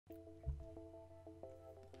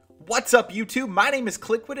What's up YouTube? My name is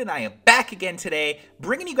Clickwood and I am back again today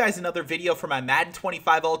bringing you guys another video for my Madden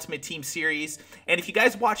 25 Ultimate Team series. And if you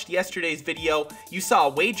guys watched yesterday's video, you saw a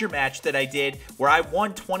wager match that I did where I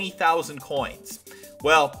won 20,000 coins.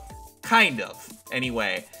 Well, kind of,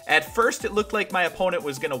 anyway. At first it looked like my opponent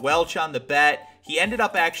was going to welch on the bet. He ended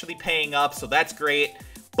up actually paying up, so that's great.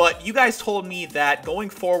 But you guys told me that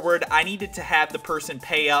going forward, I needed to have the person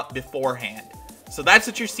pay up beforehand. So that's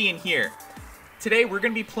what you're seeing here. Today, we're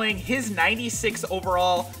going to be playing his 96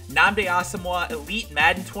 overall Nnamdi Asomugha Elite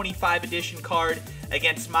Madden 25 Edition card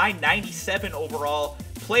against my 97 overall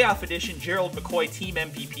Playoff Edition Gerald McCoy Team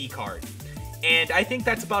MVP card. And I think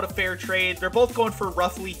that's about a fair trade. They're both going for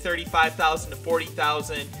roughly 35,000 to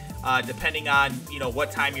 40,000, depending on,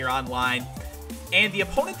 what time you're online. And the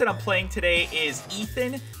opponent that I'm playing today is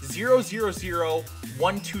Ethan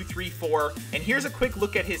 0001234. And here's a quick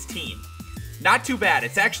look at his team. Not too bad.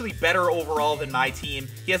 It's actually better overall than my team.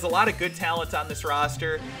 He has a lot of good talent on this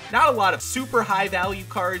roster. Not a lot of super high value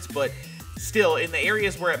cards, but still, in the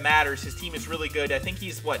areas where it matters, his team is really good. I think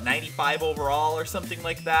he's, 95 overall or something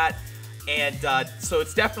like that. And so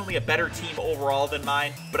it's definitely a better team overall than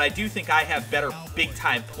mine, but I do think I have better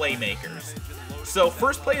big-time playmakers. So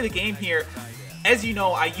first play of the game here. As you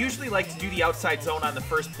know, I usually like to do the outside zone on the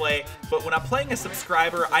first play, but when I'm playing a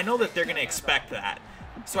subscriber, I know that they're going to expect that.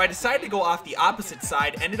 So I decided to go off the opposite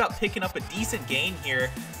side, ended up picking up a decent gain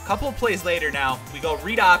here. A couple of plays later now, we go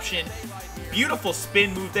read option. Beautiful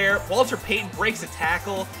spin move there. Walter Payton breaks a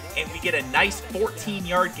tackle, and we get a nice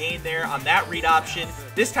 14-yard gain there on that read option.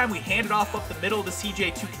 This time we hand it off up the middle to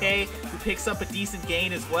CJ2K, who picks up a decent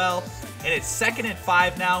gain as well. And it's 2nd and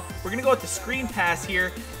 5 now. We're going to go with the screen pass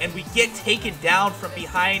here, and we get taken down from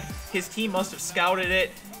behind. His team must have scouted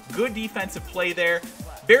it. Good defensive play there.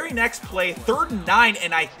 Very next play, 3rd and 9,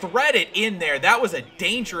 and I thread it in there. That was a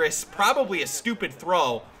dangerous, probably a stupid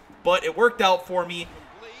throw, but it worked out for me.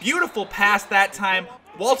 Beautiful pass that time.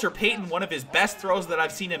 Walter Payton, one of his best throws that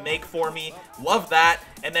I've seen him make for me. Love that.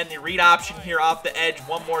 And then the read option here off the edge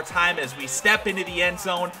one more time as we step into the end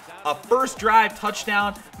zone. A first drive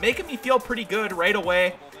touchdown, making me feel pretty good right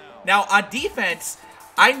away. Now on defense,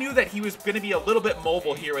 I knew that he was going to be a little bit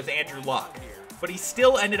mobile here with Andrew Luck, but he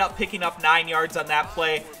still ended up picking up 9 yards on that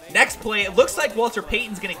play. Next play, it looks like Walter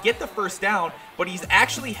Payton's going to get the first down, but he's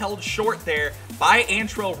actually held short there by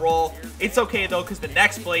Antrell Roll. It's okay, though, because the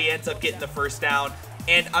next play he ends up getting the first down.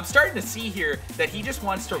 And I'm starting to see here that he just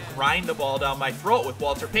wants to grind the ball down my throat with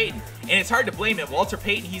Walter Payton. And it's hard to blame him. Walter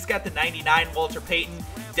Payton, he's got the 99 Walter Payton.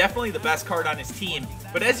 Definitely the best card on his team.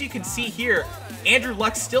 But as you can see here, Andrew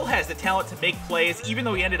Luck still has the talent to make plays, even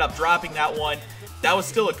though he ended up dropping that one. That was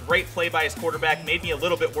still a great play by his quarterback. Made me a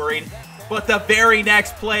little bit worried. But the very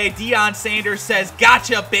next play, Deion Sanders says,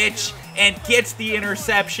 "Gotcha, bitch," and gets the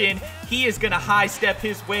interception. He is going to high step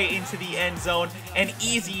his way into the end zone. An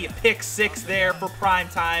easy pick 6 there for prime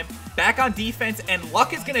time. Back on defense, and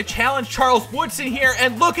Luck is going to challenge Charles Woodson here.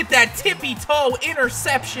 And look at that tippy toe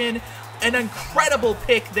interception. An incredible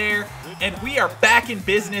pick there. And we are back in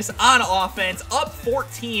business on offense, up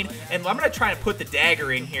 14. And I'm going to try and put the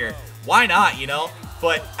dagger in here. Why not,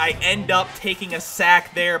 But I end up taking a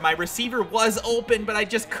sack there. My receiver was open, but I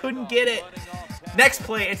just couldn't get it. Next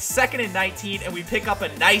play, it's 2nd and 19, and we pick up a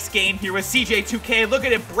nice gain here with CJ2K. Look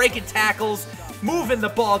at him breaking tackles, moving the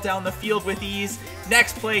ball down the field with ease.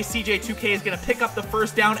 Next play, CJ2K is going to pick up the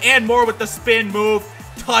first down and more with the spin move.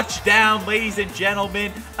 Touchdown, ladies and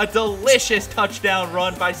gentlemen. A delicious touchdown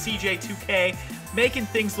run by CJ2K. Making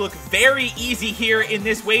things look very easy here in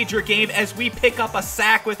this wager game as we pick up a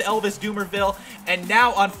sack with Elvis Dumerville. And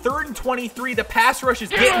now on 3rd and 23, the pass rush is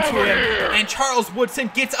getting to him, and Charles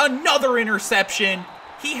Woodson gets another interception.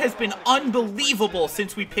 He has been unbelievable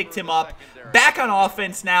since we picked him up. Back on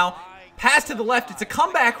offense now. Pass to the left. It's a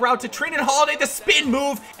comeback route to Trindon Holiday, the spin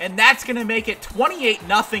move, and that's going to make it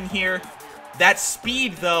 28-0 here. That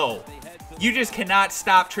speed, though. You just cannot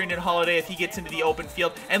stop Trindon Holiday if he gets into the open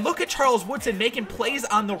field. And look at Charles Woodson making plays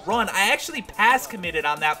on the run. I actually pass committed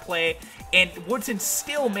on that play, and Woodson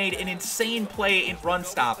still made an insane play in run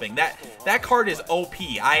stopping. That card is OP.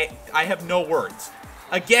 I have no words.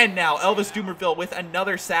 Again now, Elvis Dumerville with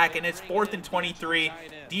another sack, and it's 4th and 23.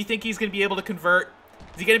 Do you think he's going to be able to convert?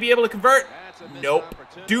 Is he going to be able to convert? Nope.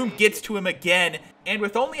 Doom gets to him again. And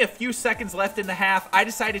with only a few seconds left in the half, I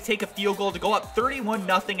decided to take a field goal to go up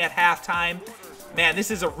 31-0 at halftime. Man,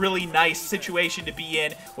 this is a really nice situation to be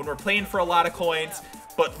in when we're playing for a lot of coins.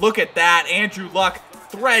 But look at that. Andrew Luck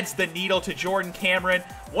threads the needle to Jordan Cameron,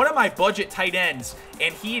 one of my budget tight ends,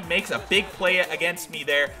 and he makes a big play against me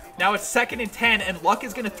there. Now it's 2nd and 10, and Luck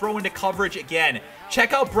is going to throw into coverage again.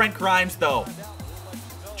 Check out Brent Grimes, though.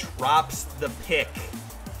 Drops the pick.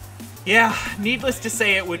 Yeah, needless to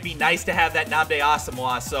say, it would be nice to have that Nnamdi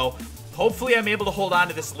Asomugha, so hopefully I'm able to hold on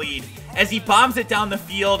to this lead. As he bombs it down the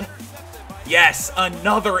field, yes,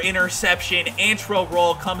 another interception. Antro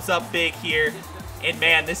roll comes up big here. And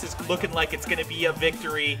man, this is looking like it's going to be a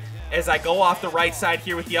victory as I go off the right side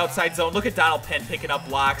here with the outside zone. Look at Donald Penn picking up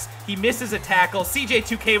blocks. He misses a tackle.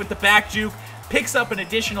 CJ2K with the back juke picks up an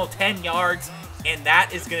additional 10 yards. And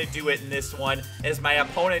that is going to do it in this one as my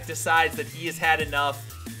opponent decides that he has had enough.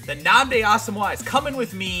 The Nnamdi Asomugha is coming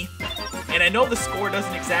with me. And I know the score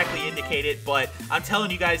doesn't exactly indicate it, but I'm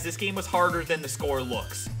telling you guys, this game was harder than the score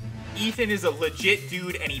looks. Ethan is a legit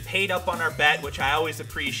dude, and he paid up on our bet, which I always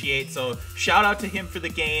appreciate, so shout out to him for the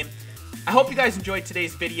game. I hope you guys enjoyed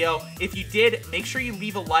today's video. If you did, make sure you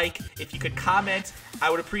leave a like. If you could comment, I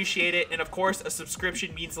would appreciate it. And of course, a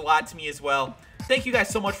subscription means a lot to me as well. Thank you guys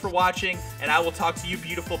so much for watching, and I will talk to you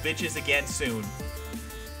beautiful bitches again soon.